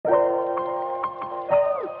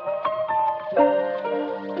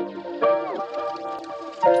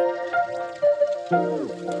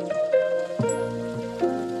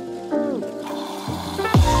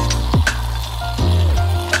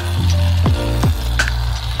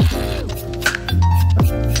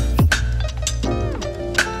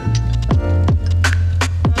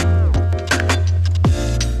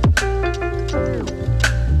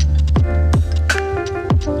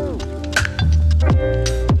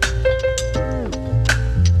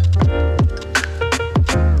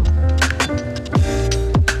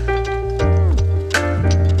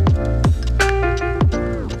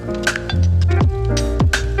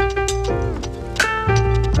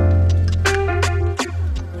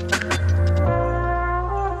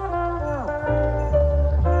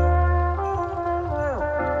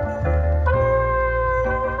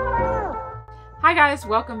guys,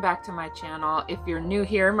 welcome back to my channel. If you're new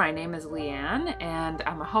here, my name is Leanne and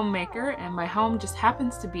I'm a homemaker, and my home just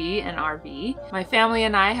happens to be an RV. My family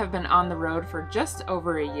and I have been on the road for just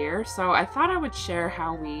over a year, so I thought I would share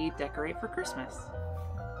how we decorate for Christmas.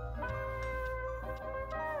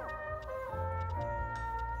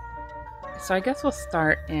 So I guess we'll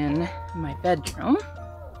start in my bedroom.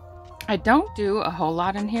 I don't do a whole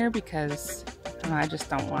lot in here because I just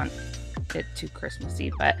don't want it too Christmassy,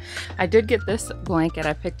 but I did get this blanket.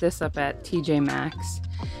 I picked this up at TJ Maxx,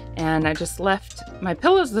 and I just left my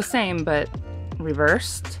pillows the same but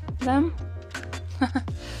reversed them.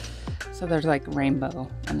 So there's like rainbow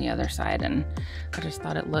on the other side, and I just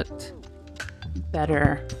thought it looked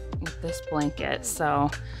better with this blanket. So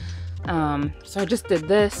I just did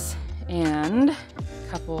this and a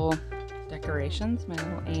couple decorations, my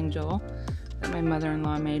little angel that my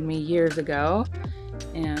mother-in-law made me years ago,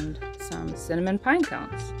 and some cinnamon pine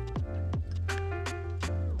cones.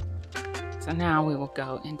 So now we will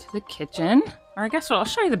go into the kitchen, or I guess I'll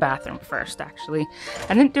show you the bathroom first. Actually,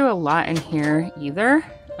 I didn't do a lot in here either.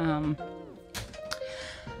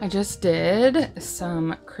 I just did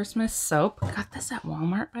some Christmas soap. Got this at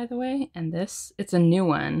Walmart, by the way, and it's a new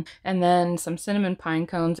one. And then some cinnamon pine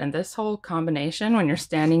cones, and this whole combination, when you're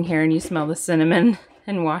standing here and you smell the cinnamon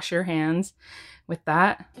and wash your hands with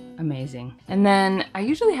that, amazing. And then I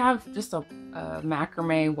usually have just a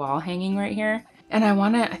macrame wall hanging right here, and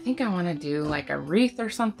I think I want to do like a wreath or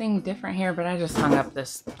something different here, but I just hung up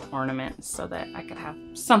this ornament so that I could have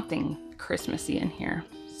something Christmassy in here.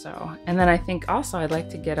 So, and then I think also I'd like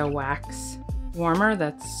to get a wax warmer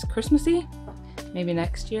that's Christmassy, maybe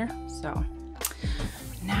next year. So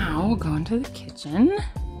now we'll go into the kitchen.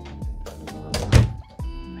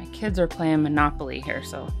 My kids are playing Monopoly here,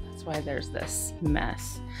 so that's why there's this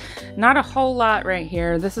mess. Not a whole lot right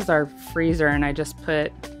here. This is our freezer, and I just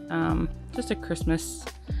put just a Christmas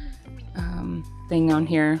thing on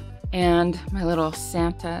here, and my little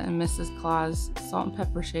Santa and Mrs. Claus salt and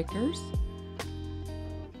pepper shakers.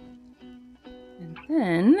 And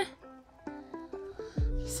then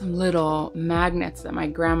some little magnets that my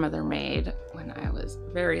grandmother made when I was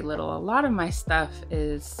very little. A lot of my stuff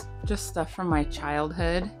is just stuff from my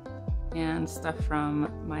childhood and stuff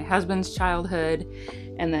from my husband's childhood,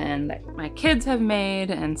 and then that my kids have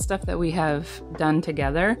made, and stuff that we have done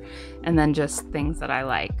together, and then just things that I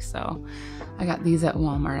like. So I got these at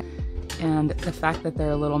Walmart, and the fact that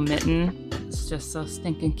they're a little mitten, it's just so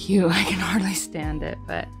stinking cute. I can hardly stand it.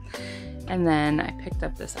 And then I picked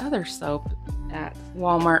up this other soap at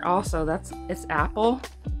Walmart also. It's apple,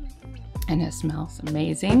 and it smells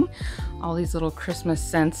amazing. All these little Christmas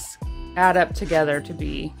scents add up together to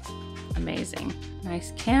be amazing.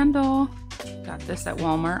 Nice candle. Got this at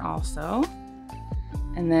Walmart also.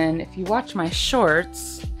 And then if you watch my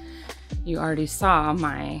shorts, you already saw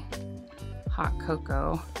my hot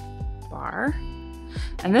cocoa bar.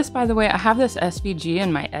 And this, by the way, I have this SVG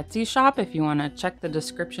in my Etsy shop. If you want to check the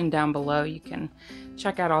description down below, you can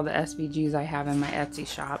check out all the SVGs I have in my Etsy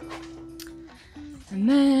shop. And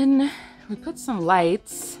then we put some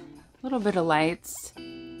lights, a little bit of lights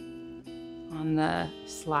on the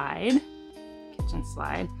slide, kitchen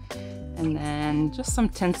slide, and then just some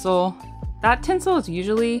tinsel. That tinsel is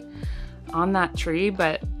usually on that tree,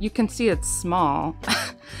 but you can see it's small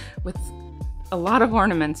with a lot of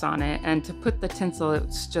ornaments on it, and to put the tinsel,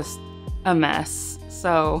 it's just a mess.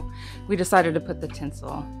 So we decided to put the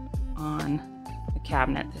tinsel on the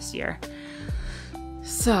cabinet this year.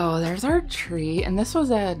 So there's our tree, and this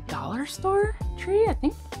was a dollar store tree. I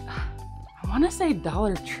think I want to say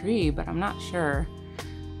Dollar Tree, but I'm not sure.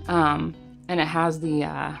 And it has the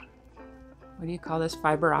what do you call this,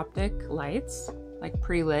 fiber optic lights, like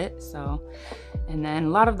pre-lit. So, and then a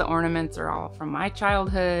lot of the ornaments are all from my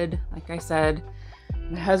childhood, like I said,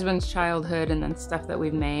 my husband's childhood, and then stuff that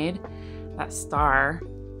we've made. That star,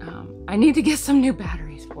 I need to get some new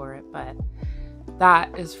batteries for it, but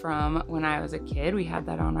that is from when I was a kid. We had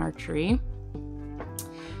that on our tree,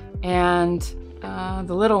 and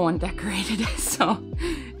the little one decorated it, so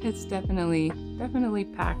it's definitely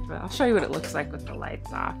packed, but I'll show you what it looks like with the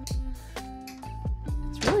lights off.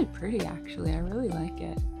 It's really pretty, actually. I really like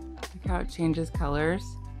it. Look how it changes colors.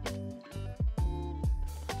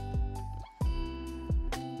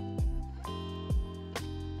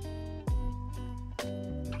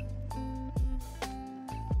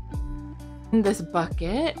 This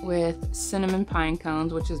bucket with cinnamon pine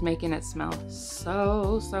cones, which is making it smell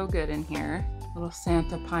so good in here. Little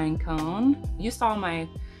Santa pine cone. You saw my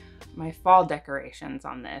fall decorations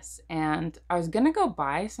on this, and I was gonna go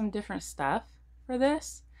buy some different stuff for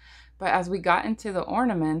this, but as we got into the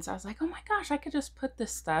ornaments, I was like, oh my gosh, I could just put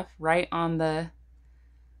this stuff right on the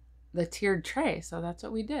the tiered tray. So that's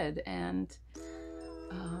what we did. And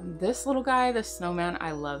this little guy, the snowman,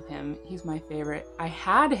 I love him. He's my favorite. I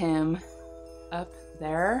had him up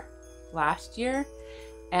there last year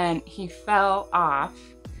and he fell off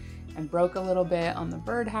and broke a little bit on the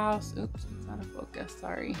birdhouse. Oops, it's out of focus,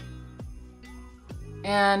 sorry.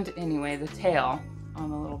 And anyway, the tail on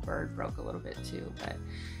the little bird broke a little bit too. But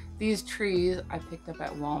these trees I picked up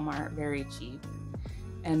at Walmart, very cheap.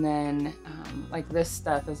 And then like this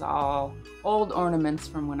stuff is all old ornaments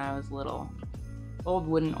from when I was little. Old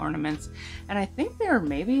wooden ornaments. And I think they were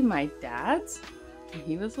maybe my dad's when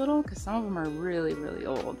he was little, because some of them are really, really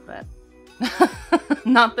old, but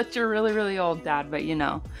not that you're really, really old, Dad, but you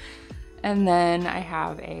know. And then I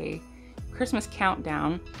have a Christmas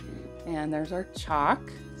countdown, and there's our chalk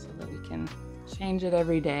so that we can change it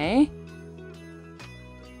every day.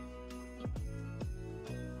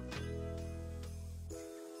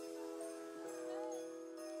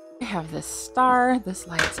 I have this star. This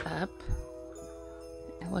lights up.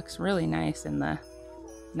 It looks really nice in the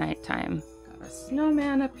nighttime. Got a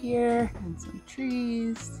snowman up here and some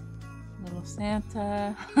trees. Little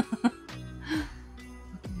Santa. Look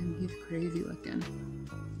at him, he's crazy looking.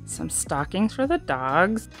 Some stockings for the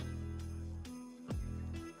dogs.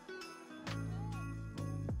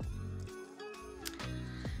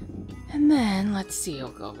 And then, let's see,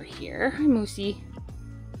 I'll go over here. Hi, Moosey.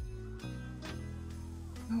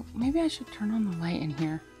 Oh, maybe I should turn on the light in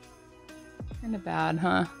here. Kind of bad,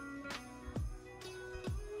 huh?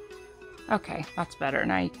 Okay, that's better.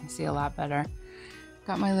 Now you can see a lot better.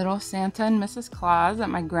 Got my little Santa and Mrs. Claus that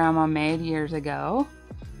my grandma made years ago.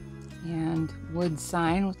 And wood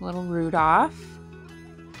sign with little Rudolph.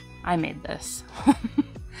 I made this.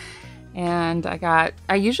 And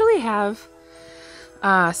I usually have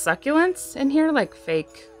succulents in here, like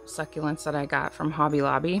fake succulents that I got from Hobby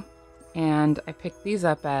Lobby. And I picked these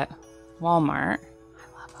up at Walmart.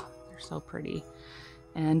 I love them. They're so pretty.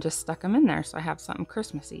 And just stuck them in there so I have something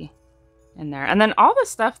Christmassy in there. And then all the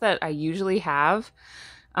stuff that I usually have,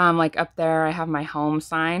 like up there I have my home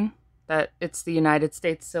sign that it's the United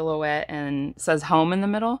States silhouette and says home in the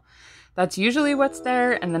middle. That's usually what's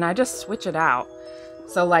there, and then I just switch it out.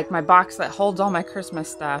 So like my box that holds all my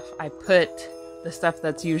Christmas stuff, I put the stuff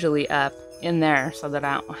that's usually up in there so that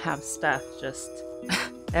I don't have stuff just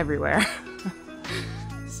everywhere.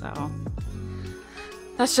 So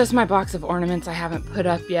that's just my box of ornaments I haven't put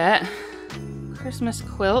up yet. Christmas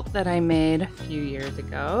quilt that I made a few years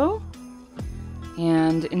ago.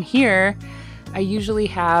 And in here, I usually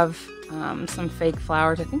have some fake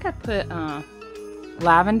flowers. I think I put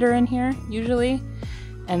lavender in here, usually.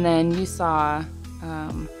 And then you saw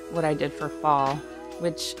what I did for fall,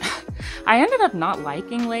 which I ended up not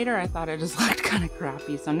liking later. I thought it just looked kind of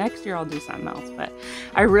crappy. So next year I'll do something else. But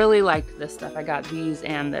I really liked this stuff. I got these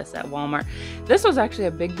and this at Walmart. This was actually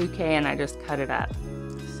a big bouquet and I just cut it up.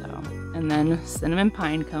 So, and then cinnamon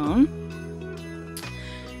pine cone.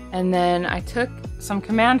 And then I took some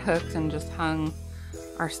command hooks and just hung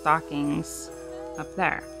our stockings up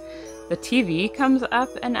there. The TV comes up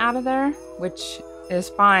and out of there, which is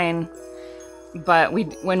fine. But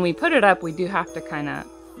when we put it up, we do have to kind of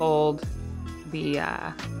fold the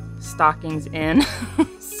stockings in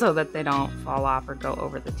so that they don't fall off or go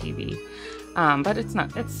over the TV. But it's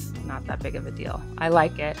not that big of a deal. I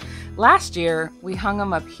like it. Last year, we hung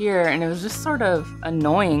them up here and it was just sort of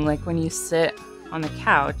annoying. Like when you sit on the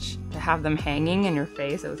couch to have them hanging in your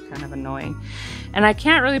face, it was kind of annoying. And I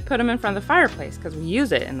can't really put them in front of the fireplace because we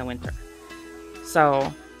use it in the winter.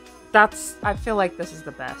 So I feel like this is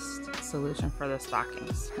the best solution for the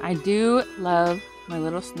stockings. I do love my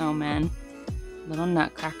little snowman, little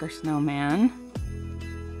nutcracker snowman.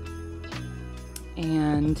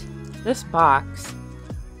 And this box,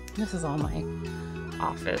 this is all my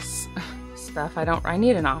office stuff. I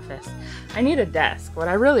need an office. I need a desk. What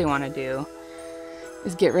I really want to do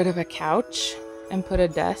is get rid of a couch and put a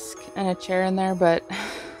desk and a chair in there, but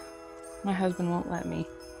my husband won't let me.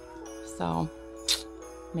 So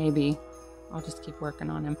maybe I'll just keep working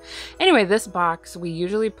on him. Anyway, this box, we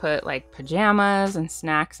usually put like pajamas and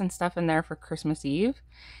snacks and stuff in there for Christmas Eve.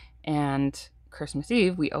 And Christmas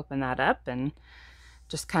Eve, we open that up and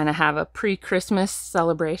just kind of have a pre-Christmas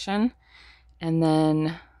celebration. And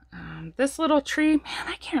then this little tree, man,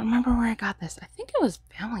 I can't remember where I got this. I think it was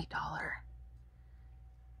Family Dollar.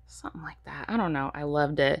 Something like that. I don't know. I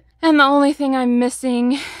loved it. And the only thing I'm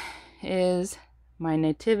missing is my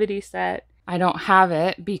nativity set. I don't have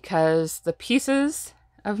it because the pieces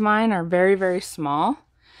of mine are very, very small.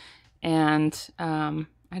 And I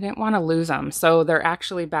didn't want to lose them. So they're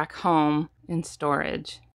actually back home in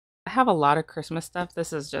storage. I have a lot of Christmas stuff.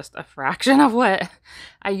 This is just a fraction of what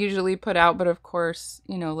I usually put out. But of course,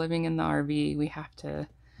 you know, living in the RV, we have to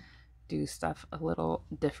do stuff a little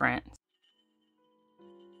different.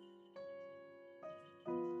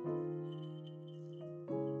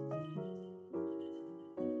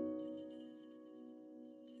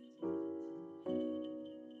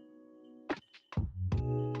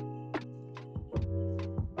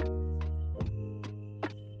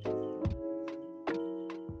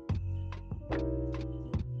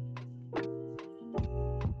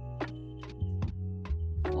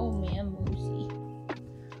 Oh man, Lucy.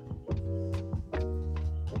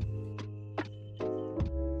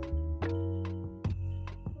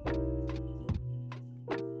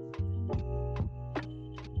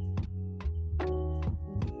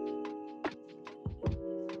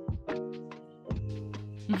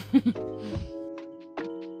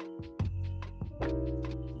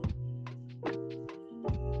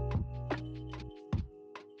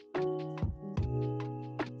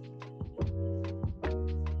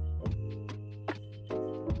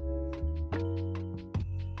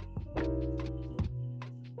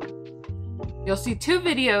 You'll see two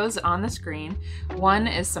videos on the screen. One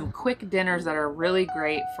is some quick dinners that are really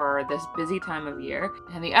great for this busy time of year,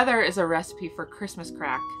 and the other is a recipe for Christmas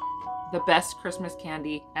crack, the best Christmas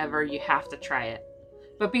candy ever. You have to try it.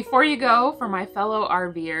 But before you go, for my fellow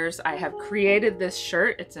RVers, I have created this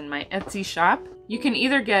shirt. It's in my Etsy shop. You can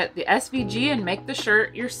either get the SVG and make the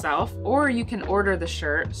shirt yourself, or you can order the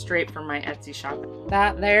shirt straight from my Etsy shop.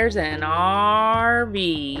 There's an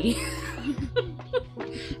RV.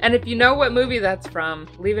 And if you know what movie that's from,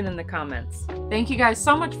 leave it in the comments. Thank you guys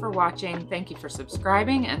so much for watching. Thank you for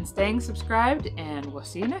subscribing and staying subscribed, and we'll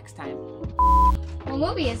see you next time. What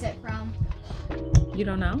movie is it from? You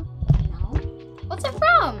don't know? No. What's it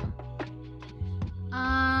from?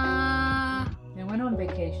 They went on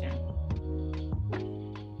vacation.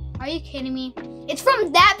 Are you kidding me? It's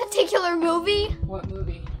from that particular movie? What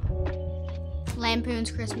movie?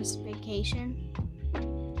 Lampoon's Christmas Vacation.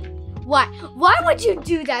 Why? Why would you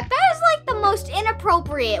do that? That is like the most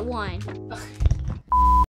inappropriate one.